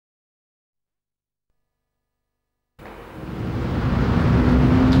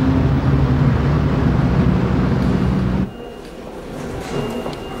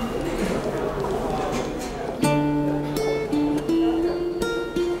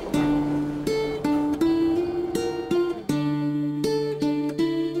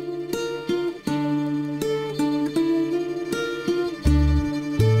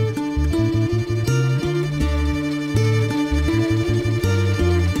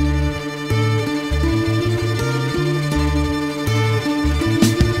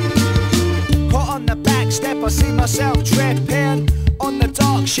I see myself tripping on the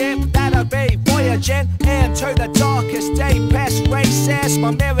dark ship that'll be voyaging into the darkest, deepest races.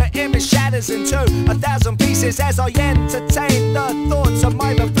 My mirror image shatters into 1,000 pieces as I entertain the thoughts of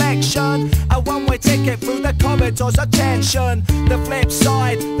my reflection. A one-way ticket through the corridors of tension. The flip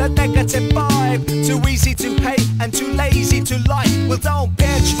side, the negative vibe. Too easy to hate and too lazy to like. Well, don't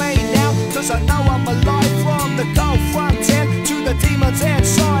pinch me now, cause I know I'm alive. From the cold front end to the demons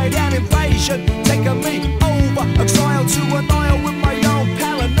inside. An invasion taking me over. Exiled to an isle with my own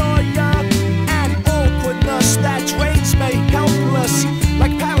paranoia and awkwardness that drains me. Helpless,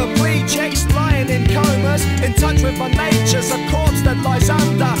 like paraplegics lying in comas. In touch with my nature's a corpse that lies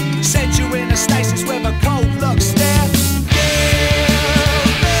under. Send you in a stasis with a cold look stare.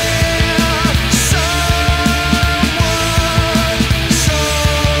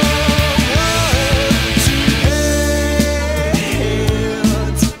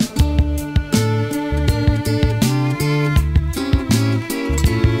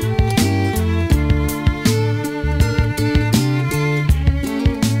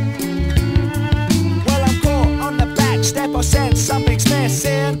 I sense something's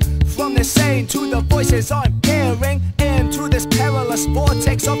missing from this scene to the voices I'm hearing. Into this perilous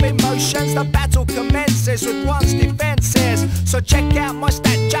vortex of emotions, the battle commences with one's defenses. So check out my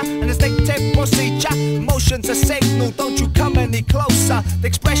stature and instinctive procedure. Motion's a signal, don't you come any closer. The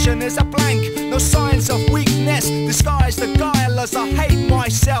expression is a blank, no signs of weakness. Disguise the guile as I hate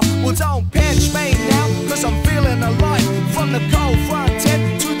myself. Well, don't pinch me now, cause I'm feeling alive. From the cold front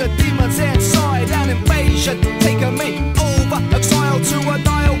end to the demons inside. An invasion taking me over. Exiled to an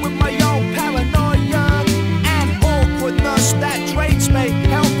isle with my own paranoia and awkwardness that drains me.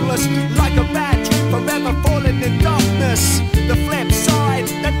 Helpless, like a bad dream, forever falling in darkness. The flip side,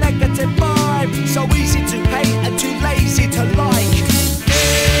 the negative vibe. So easy to hate and too lazy to like.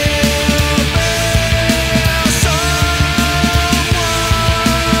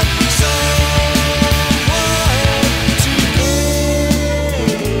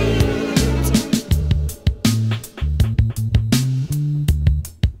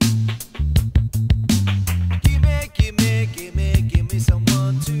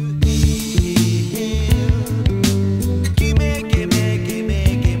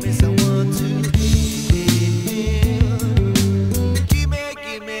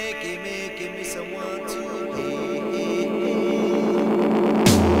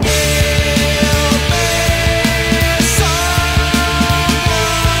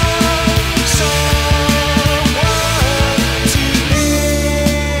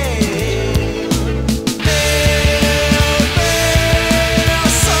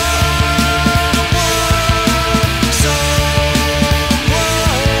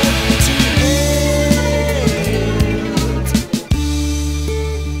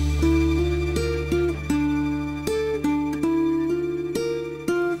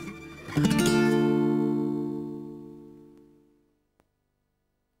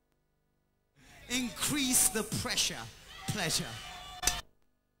 Increase the pressure, pleasure.